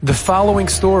The following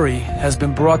story has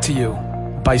been brought to you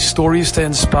by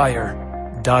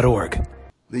StoriesToInspire.org.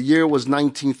 The year was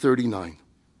 1939.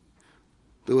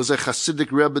 There was a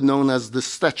Hasidic Rebbe known as the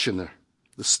Stetchener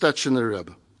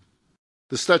Rebbe.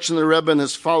 The Stetchener Rebbe and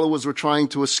his followers were trying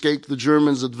to escape the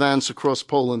Germans' advance across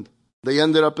Poland. They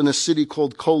ended up in a city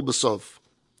called Kolbasov.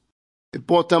 It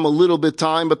bought them a little bit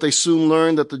time, but they soon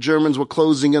learned that the Germans were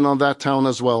closing in on that town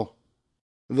as well.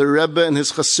 The Rebbe and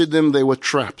his Hasidim, they were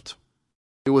trapped.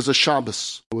 It was a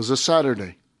Shabbos. It was a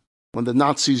Saturday when the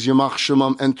Nazis, Yamach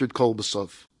Shemam, entered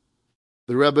Kolbasov.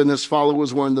 The Rebbe and his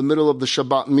followers were in the middle of the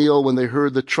Shabbat meal when they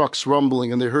heard the trucks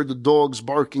rumbling and they heard the dogs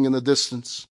barking in the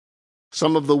distance.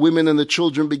 Some of the women and the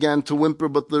children began to whimper,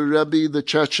 but the Rebbe, the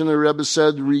Chechener Rebbe,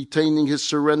 said, retaining his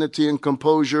serenity and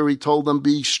composure, he told them,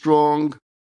 be strong,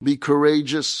 be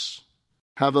courageous,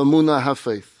 have emunah, have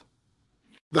faith.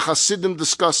 The Hasidim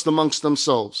discussed amongst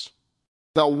themselves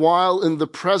that while in the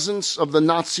presence of the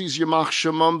Nazis, Yamach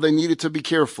Shemam, they needed to be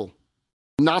careful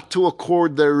not to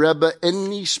accord their Rebbe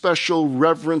any special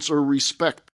reverence or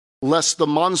respect, lest the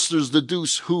monsters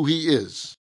deduce who he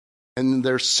is. And in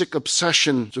their sick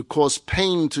obsession to cause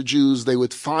pain to Jews, they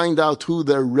would find out who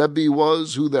their Rebbe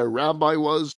was, who their rabbi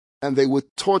was, and they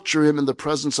would torture him in the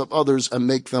presence of others and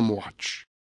make them watch.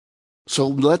 So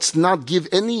let's not give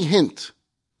any hint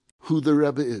who the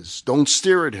Rebbe is. Don't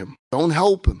stare at him. Don't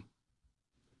help him.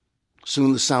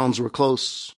 Soon the sounds were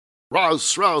close.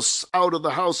 Raus, raus, out of the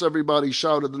house, everybody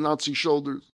shouted the Nazi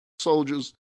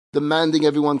soldiers, demanding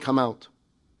everyone come out.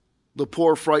 The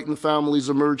poor, frightened families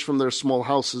emerged from their small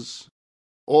houses,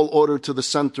 all ordered to the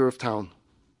center of town.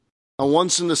 And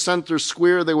once in the center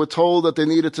square, they were told that they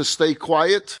needed to stay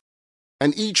quiet,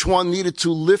 and each one needed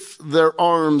to lift their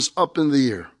arms up in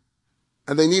the air,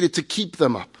 and they needed to keep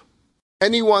them up.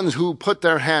 Anyone who put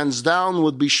their hands down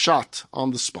would be shot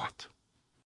on the spot.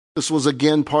 This was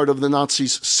again part of the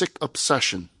Nazis' sick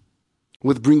obsession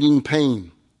with bringing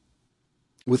pain,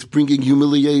 with bringing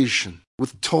humiliation,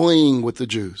 with toying with the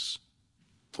Jews.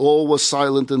 All was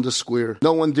silent in the square.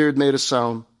 No one dared make a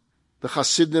sound. The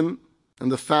Hasidim and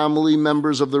the family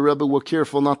members of the Rebbe were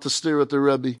careful not to stare at the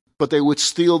Rebbe, but they would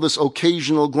steal this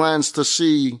occasional glance to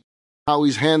see how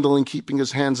he's handling keeping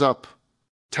his hands up.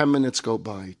 10 minutes go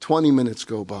by, 20 minutes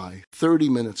go by, 30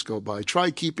 minutes go by.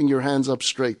 Try keeping your hands up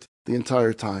straight the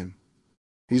entire time.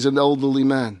 He's an elderly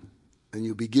man, and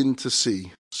you begin to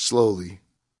see, slowly,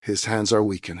 his hands are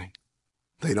weakening.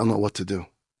 They don't know what to do.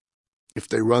 If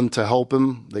they run to help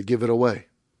him, they give it away,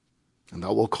 and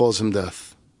that will cause him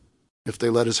death. If they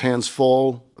let his hands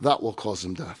fall, that will cause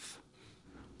him death.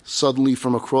 Suddenly,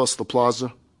 from across the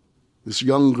plaza, this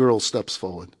young girl steps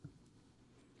forward,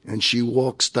 and she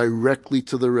walks directly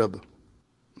to the Rebbe,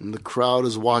 and the crowd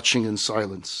is watching in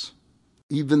silence.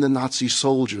 Even the Nazi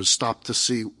soldiers stop to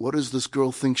see, what does this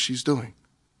girl think she's doing?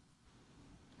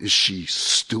 Is she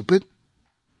stupid?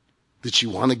 Did she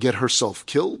want to get herself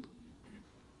killed?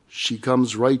 She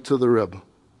comes right to the Rebbe.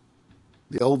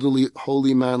 The elderly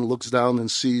holy man looks down and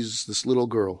sees this little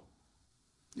girl.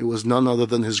 It was none other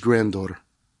than his granddaughter.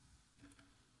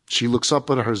 She looks up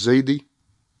at her Zaidi.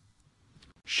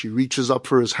 She reaches up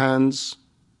for his hands,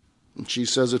 and she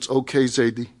says, it's okay,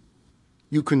 Zaidi.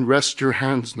 You can rest your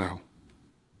hands now.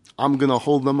 I'm going to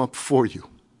hold them up for you.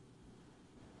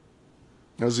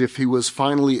 As if he was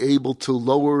finally able to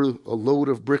lower a load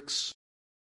of bricks,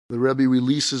 the Rebbe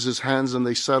releases his hands and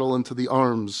they settle into the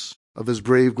arms of his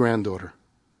brave granddaughter.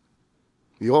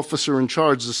 The officer in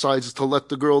charge decides to let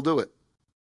the girl do it.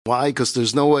 Why? Because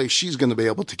there's no way she's going to be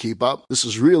able to keep up. This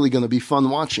is really going to be fun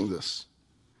watching this.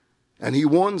 And he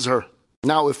warns her,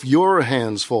 now if your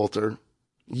hands falter,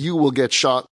 you will get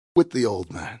shot with the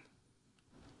old man.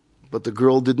 But the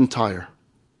girl didn't tire.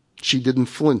 She didn't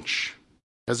flinch.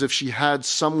 As if she had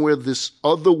somewhere this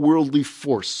otherworldly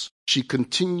force, she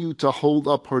continued to hold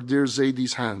up her dear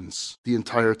Zaidi's hands the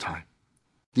entire time.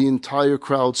 The entire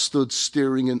crowd stood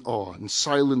staring in awe, in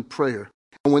silent prayer.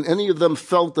 And when any of them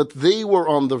felt that they were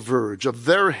on the verge of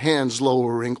their hands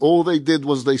lowering, all they did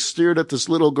was they stared at this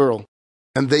little girl,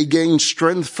 and they gained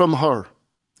strength from her,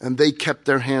 and they kept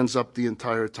their hands up the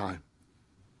entire time.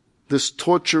 This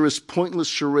torturous, pointless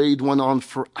charade went on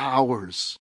for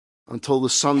hours until the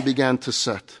sun began to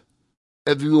set.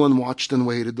 Everyone watched and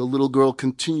waited. The little girl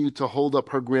continued to hold up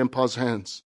her grandpa's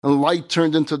hands. And light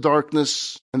turned into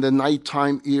darkness, and the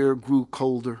nighttime air grew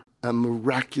colder, and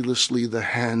miraculously the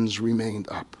hands remained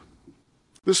up.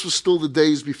 This was still the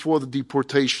days before the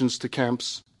deportations to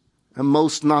camps, and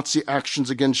most Nazi actions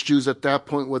against Jews at that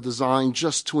point were designed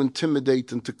just to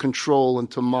intimidate and to control and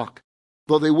to mock.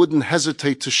 Though they wouldn't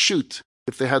hesitate to shoot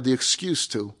if they had the excuse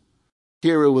to.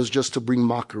 Here it was just to bring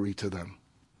mockery to them.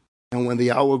 And when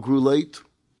the hour grew late,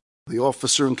 the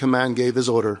officer in command gave his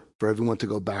order for everyone to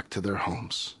go back to their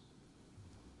homes.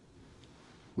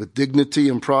 With dignity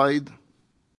and pride,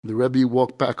 the Rebbe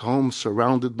walked back home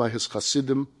surrounded by his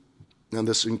Hasidim and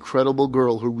this incredible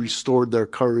girl who restored their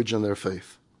courage and their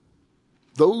faith.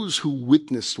 Those who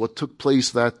witnessed what took place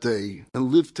that day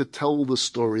and lived to tell the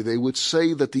story, they would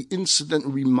say that the incident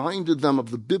reminded them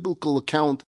of the biblical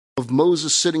account of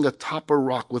Moses sitting atop a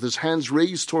rock with his hands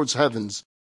raised towards heavens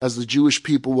as the Jewish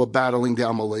people were battling the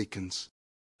Amalekans.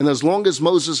 And as long as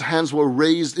Moses' hands were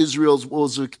raised, Israel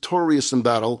was victorious in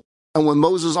battle. And when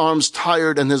Moses' arms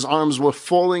tired and his arms were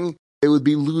falling, they would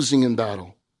be losing in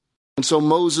battle. And so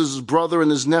Moses' brother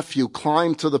and his nephew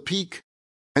climbed to the peak,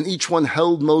 and each one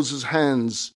held Moses'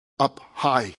 hands up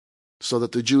high so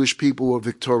that the Jewish people were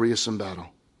victorious in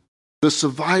battle. The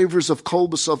survivors of Kol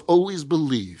B'Sov always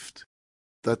believed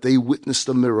that they witnessed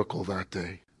a miracle that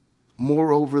day.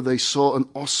 Moreover, they saw an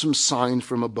awesome sign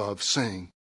from above saying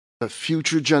that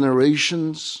future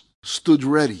generations stood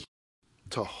ready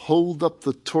to hold up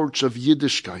the torch of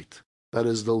Yiddishkeit, that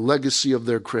is the legacy of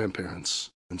their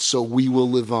grandparents. And so we will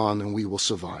live on and we will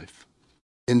survive.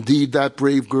 Indeed, that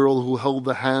brave girl who held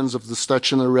the hands of the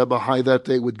Stetchener Rebbe high that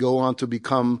day would go on to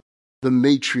become the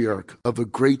matriarch of a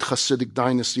great Hasidic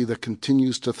dynasty that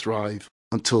continues to thrive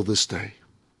until this day.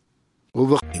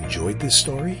 Enjoyed this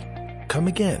story? Come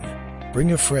again.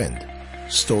 Bring a friend.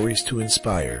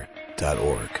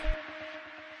 StoriesToInspire.org